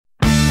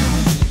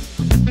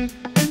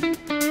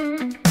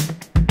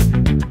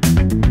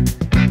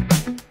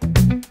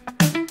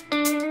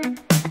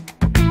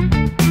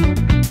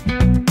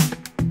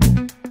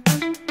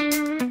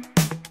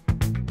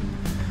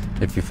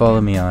If you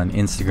follow me on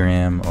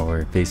Instagram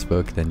or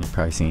Facebook, then you're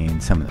probably seeing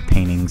some of the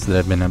paintings that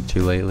I've been up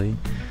to lately.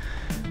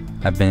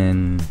 I've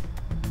been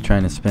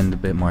trying to spend a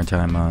bit more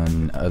time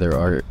on other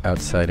art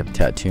outside of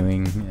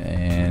tattooing,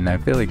 and I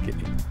feel like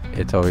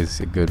it's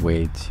always a good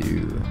way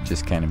to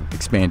just kind of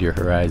expand your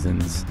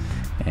horizons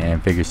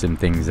and figure some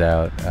things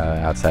out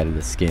outside of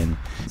the skin.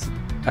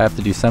 I have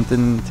to do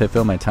something to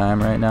fill my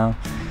time right now,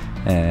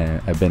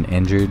 and I've been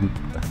injured.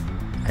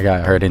 I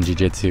got hurt in Jiu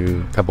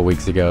Jitsu a couple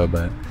weeks ago,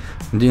 but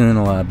I'm doing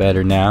a lot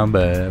better now,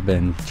 but I've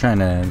been trying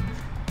to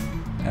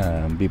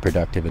be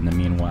productive in the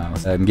meanwhile.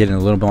 I'm getting a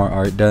little more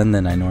art done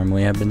than I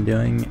normally have been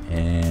doing,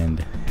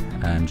 and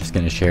I'm just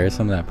going to share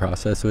some of that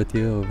process with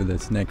you over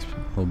this next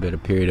little bit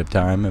of period of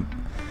time. I'm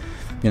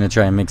going to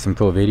try and make some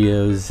cool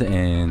videos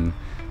and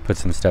put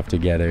some stuff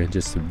together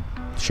just to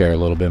share a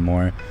little bit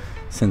more,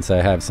 since I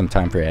have some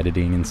time for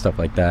editing and stuff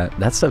like that.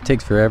 That stuff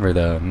takes forever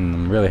though, and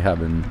I'm really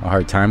having a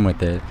hard time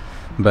with it.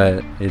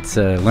 But it's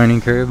a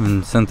learning curve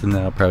and something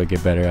that I'll probably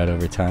get better at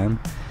over time.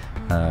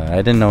 I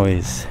didn't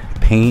always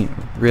paint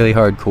really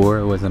hardcore.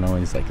 I wasn't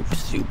always like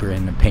super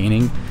into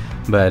painting,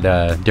 but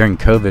during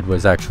COVID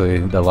was actually,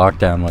 the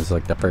lockdown was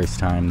like the first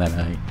time that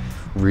I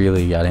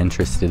really got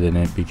interested in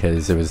it,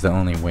 because it was the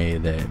only way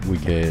that we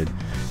could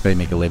really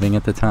make a living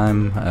at the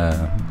time,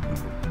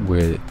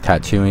 with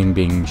tattooing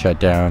being shut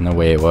down the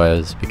way it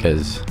was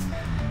because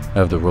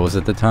of the rules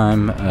at the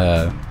time.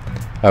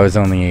 I was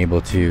only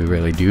able to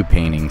really do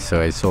paintings,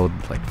 so I sold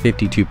like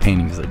 52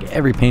 paintings, like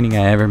every painting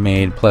I ever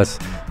made, plus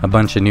a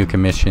bunch of new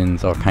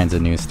commissions, all kinds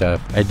of new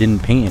stuff. I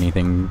didn't paint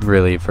anything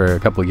really for a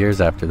couple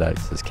years after that,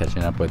 just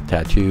catching up with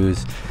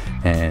tattoos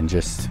and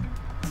just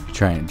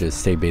trying to just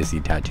stay busy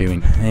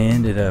tattooing. I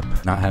ended up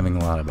not having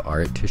a lot of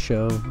art to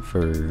show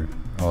for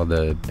all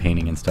the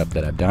painting and stuff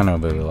that I've done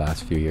over the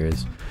last few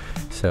years.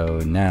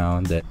 So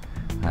now that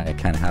I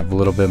kind of have a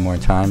little bit more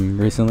time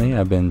recently,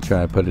 I've been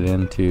trying to put it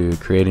into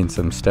creating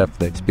some stuff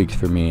that speaks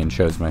for me and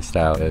shows my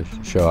style, to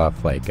show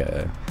off like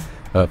a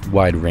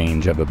wide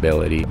range of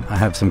ability. I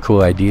have some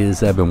cool ideas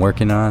that I've been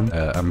working on,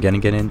 I'm gonna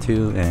get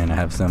into, and I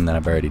have some that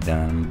I've already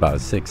done. I'm about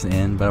 6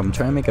 in, but I'm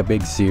trying to make a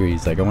big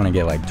series. Like I want to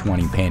get like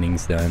 20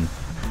 paintings done.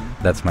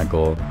 That's my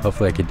goal.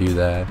 Hopefully I could do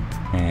that,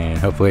 and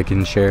hopefully I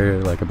can share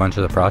like a bunch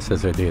of the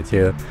process with you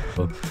too.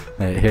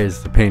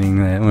 Here's the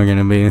painting that we're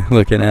gonna be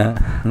looking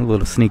at, a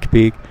little sneak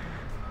peek.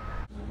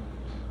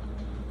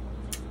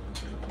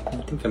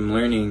 I think I'm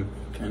learning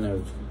kind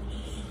of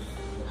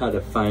how to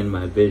find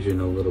my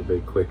vision a little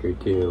bit quicker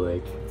too,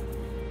 like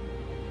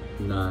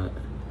not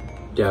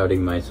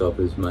doubting myself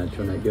as much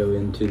when I go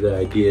into the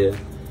idea.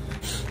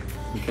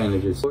 I'm kind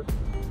of just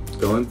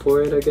going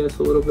for it, I guess,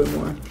 a little bit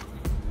more.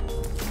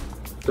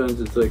 Sometimes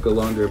it's like a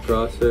longer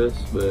process,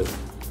 but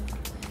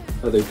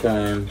other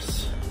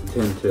times I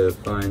tend to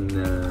find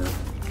the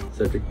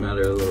subject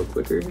matter a little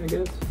quicker, I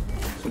guess.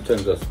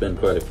 Sometimes I'll spend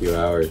quite a few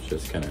hours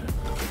just kind of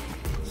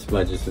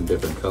smudging some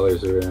different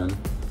colors around,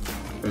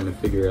 trying to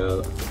figure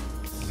out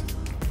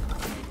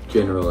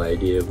general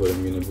idea of what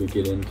I'm going to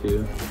get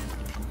into.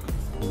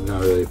 I'm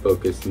not really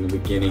focused in the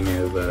beginning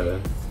of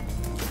the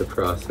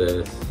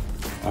process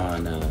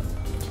on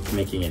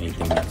making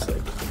anything that's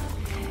like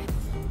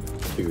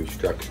too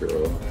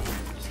structural.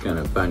 Just kind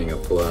of finding a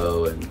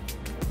flow and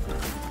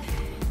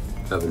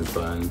having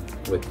fun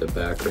with the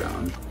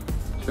background.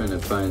 Trying to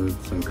find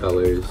some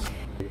colors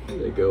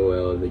that go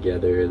well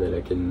together that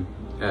I can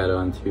add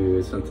on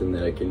to, something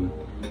that I can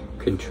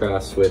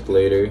contrast with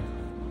later. It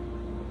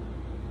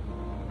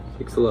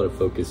takes a lot of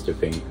focus to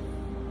paint.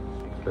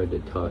 It's hard to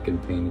talk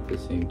and paint at the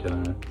same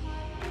time.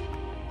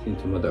 I've seen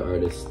some other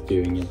artists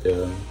doing it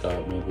though, and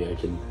thought maybe I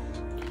can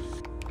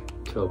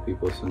tell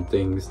people some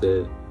things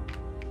that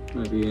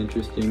might be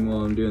interesting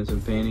while I'm doing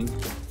some painting.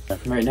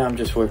 Right now I'm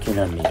just working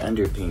on the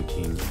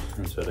underpainting,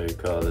 that's what I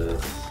call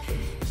this.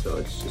 So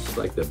it's just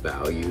like the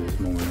values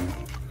more.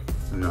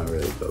 I'm not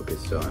really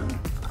focused on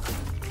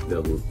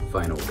the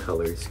final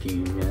color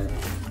scheme yet.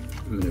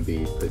 I'm gonna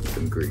be putting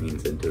some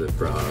greens into the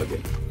frog.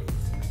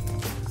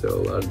 So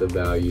a lot of the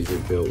values are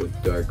built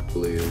with dark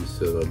blues,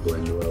 so they'll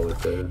blend well with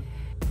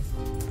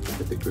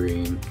the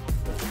green.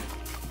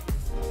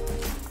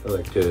 I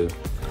like to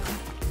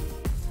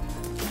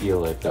feel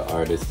like the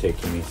art is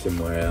taking me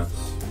somewhere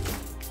else,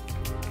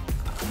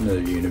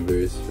 another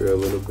universe for a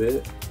little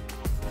bit.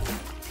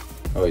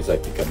 I always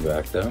like to come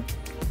back though.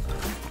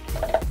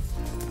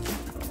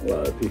 A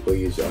lot of people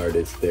use art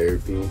as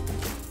therapy,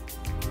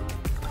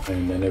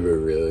 and I never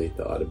really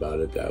thought about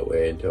it that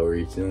way until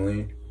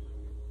recently.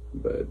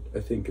 But I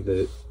think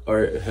that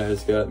art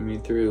has gotten me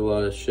through a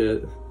lot of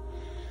shit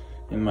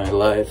in my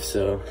life,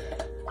 so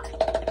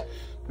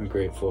I'm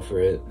grateful for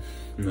it.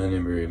 And I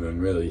never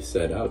even really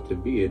set out to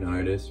be an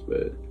artist,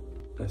 but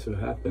that's what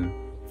happened.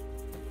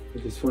 I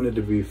just wanted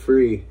to be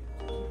free.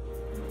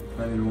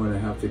 I didn't want to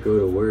have to go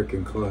to work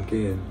and clock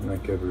in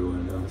like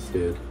everyone else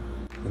did.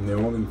 And the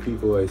only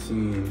people I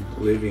seen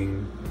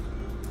living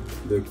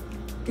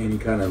any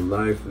kind of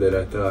life that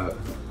I thought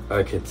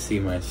I could see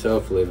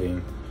myself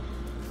living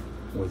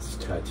was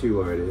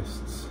tattoo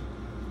artists.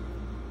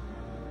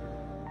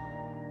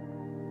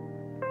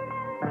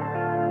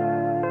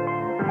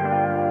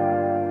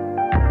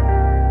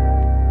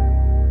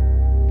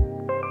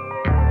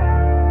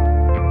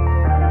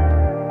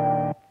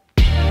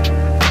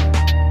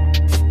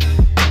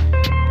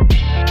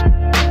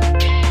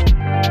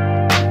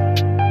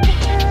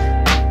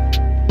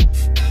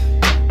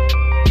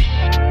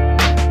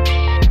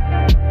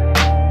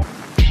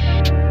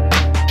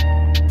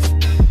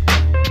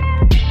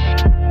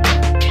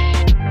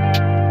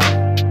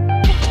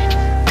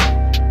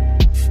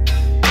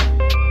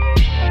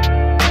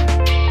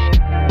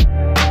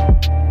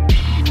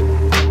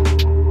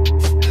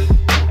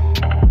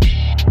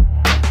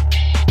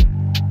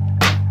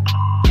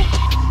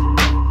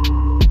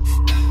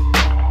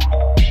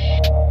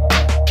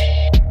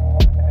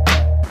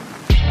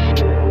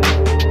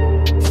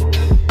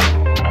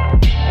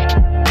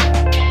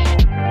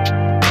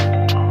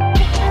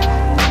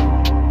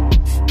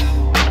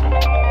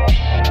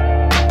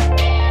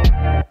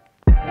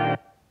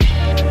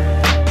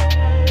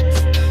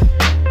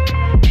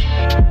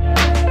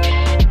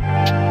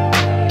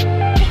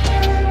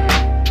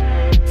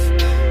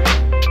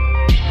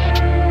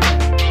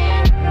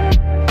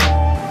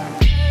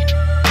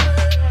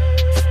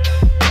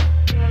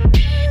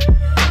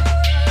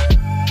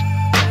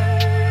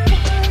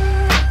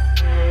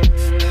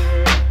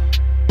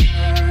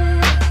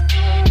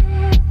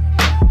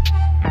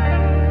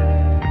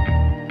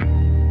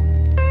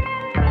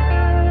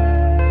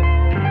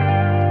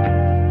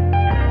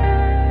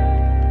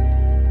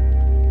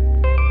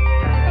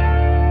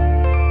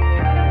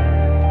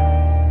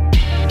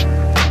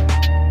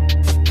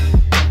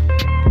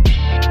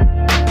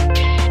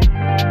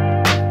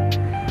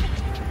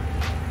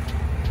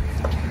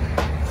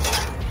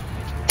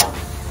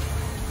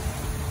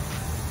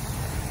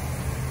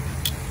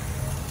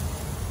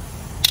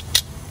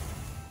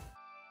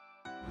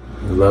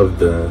 I loved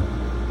the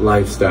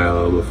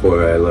lifestyle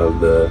before I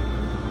loved the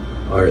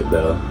art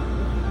though.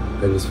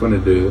 I just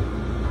wanted to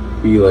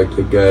be like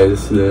the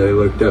guys that I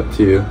looked up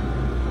to.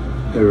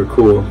 They were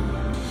cool.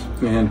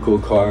 They had cool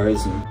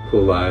cars and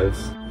cool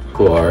lives,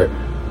 cool art.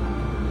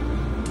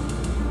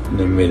 And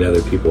they made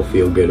other people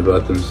feel good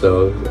about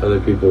themselves. Other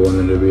people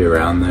wanted to be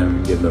around them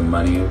and give them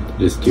money to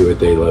just do what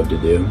they love to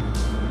do.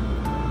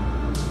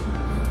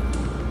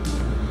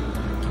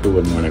 Who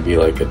wouldn't want to be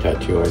like a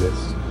tattoo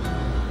artist?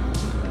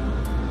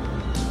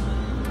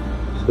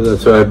 So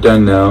that's what I've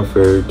done now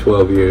for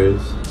 12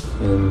 years.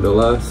 And the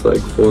last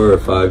like 4 or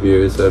 5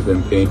 years I've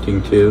been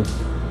painting too.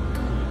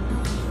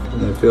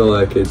 And I feel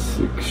like it's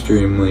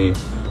extremely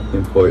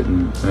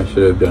important. I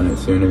should have done it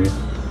sooner.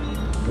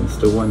 It's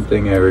the one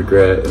thing I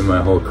regret in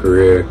my whole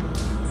career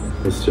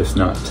is just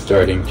not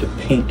starting to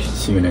paint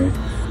sooner,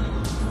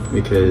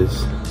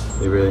 because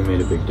it really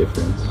made a big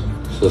difference.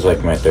 This is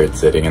like my third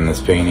sitting in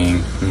this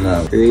painting. I'm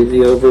not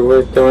crazy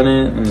overworked on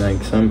it, and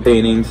like some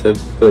paintings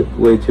I've put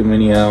way too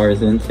many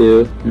hours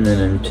into, and then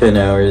I'm 10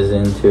 hours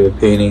into a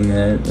painting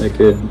that I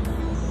could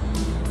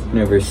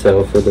never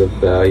sell for the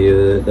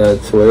value that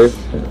that's worth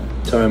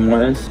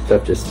time-wise.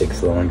 Stuff just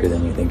takes longer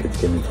than you think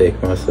it's going to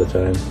take most of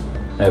the time.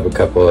 I have a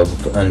couple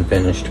of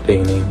unfinished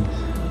paintings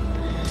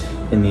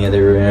in the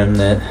other room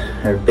that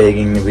are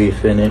begging to be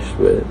finished,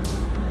 but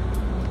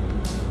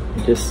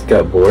I just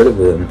got bored of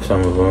them,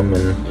 some of them,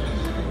 and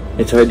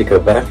it's hard to go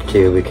back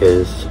to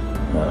because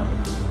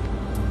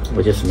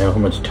I just know how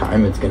much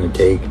time it's going to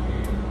take.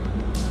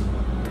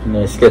 And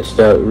I sketched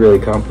out really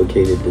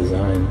complicated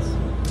designs,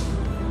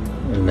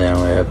 and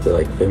now I have to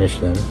like finish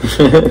them.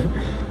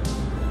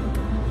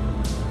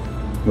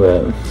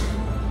 But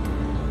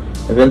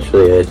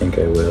eventually I think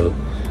I will.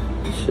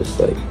 It's just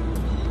like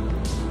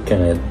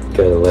kind of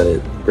gotta let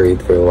it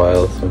breathe for a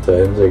while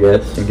sometimes, I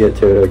guess, and get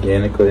to it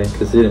organically.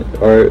 Because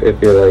art,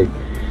 if you're like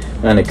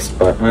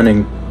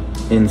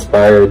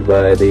uninspired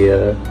by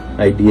the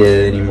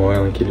idea anymore,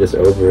 like you're just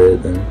over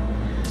it, then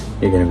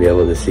you're gonna be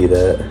able to see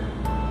that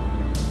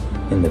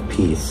in the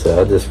piece. So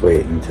I'll just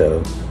wait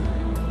until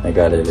I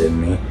got it in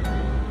me.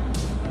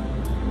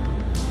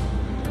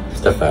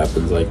 Stuff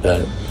happens like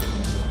that.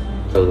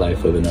 The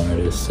life of an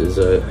artist is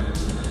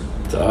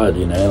it's odd,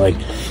 you know, like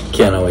you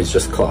can't always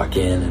just clock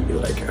in and be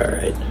like, all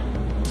right,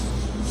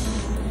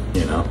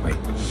 you know, like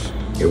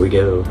here we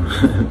go.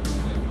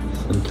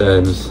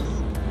 Sometimes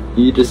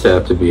you just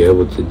have to be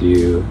able to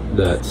do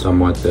that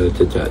somewhat though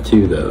to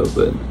tattoo though,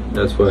 but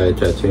that's why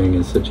tattooing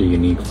is such a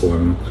unique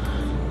form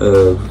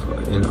of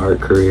an art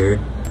career.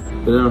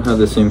 But I don't have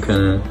the same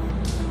kind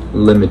of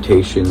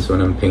limitations when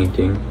I'm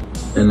painting,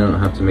 and I don't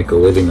have to make a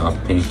living off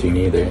painting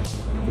either.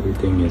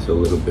 Everything is a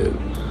little bit,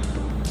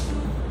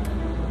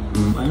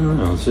 I don't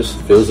know, it just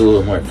feels a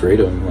little more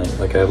freedom,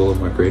 like I have a little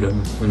more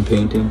freedom when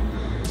painting,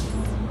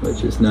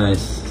 which is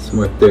nice. It's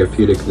more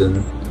therapeutic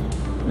than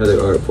other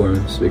art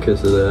forms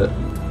because of that.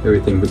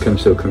 Everything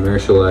becomes so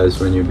commercialized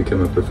when you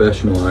become a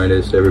professional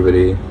artist.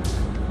 Everybody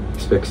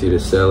expects you to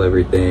sell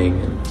everything,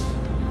 and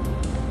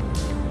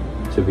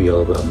to be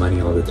all about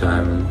money all the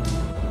time,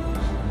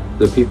 and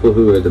the people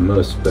who are the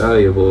most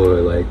valuable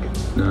are like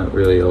not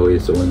really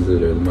always the ones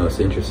that are the most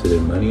interested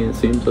in money, it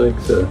seems like.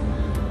 So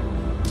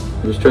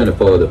I'm just trying to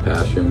follow the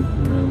passion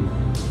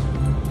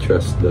and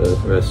trust the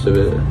rest of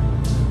it,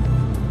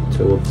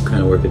 so it will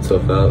kind of work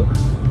itself out.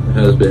 It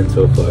has been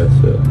so far,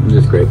 so I'm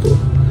just grateful.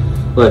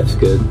 Life's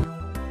good.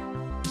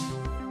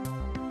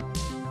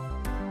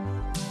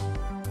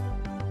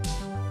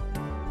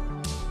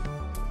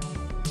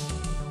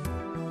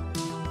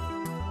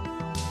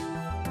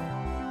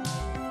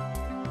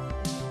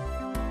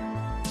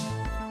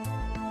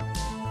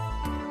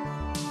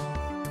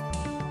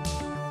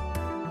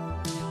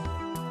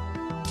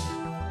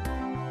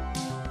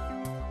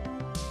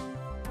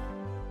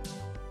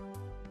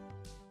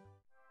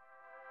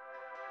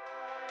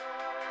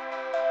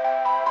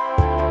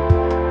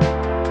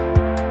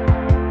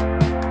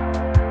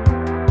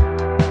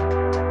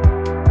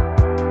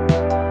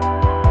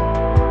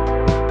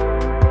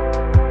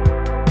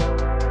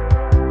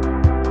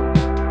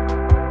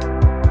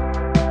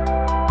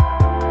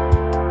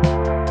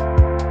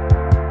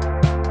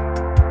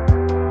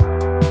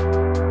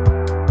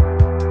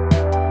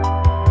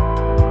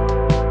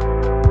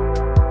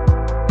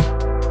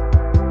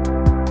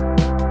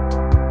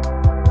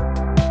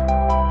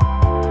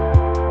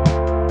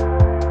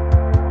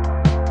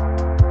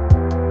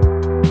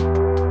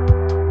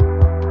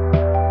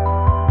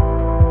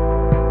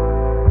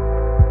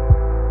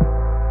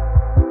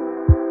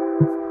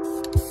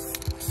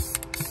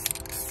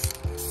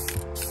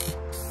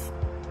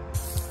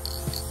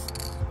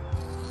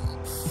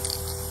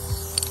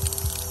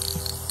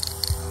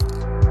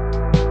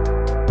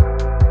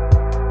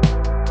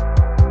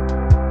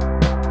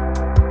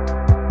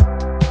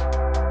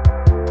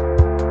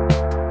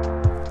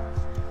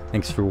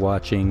 Thanks for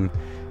watching.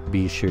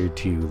 Be sure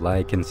to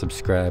like and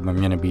subscribe. I'm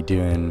going to be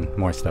doing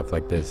more stuff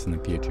like this in the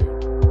future.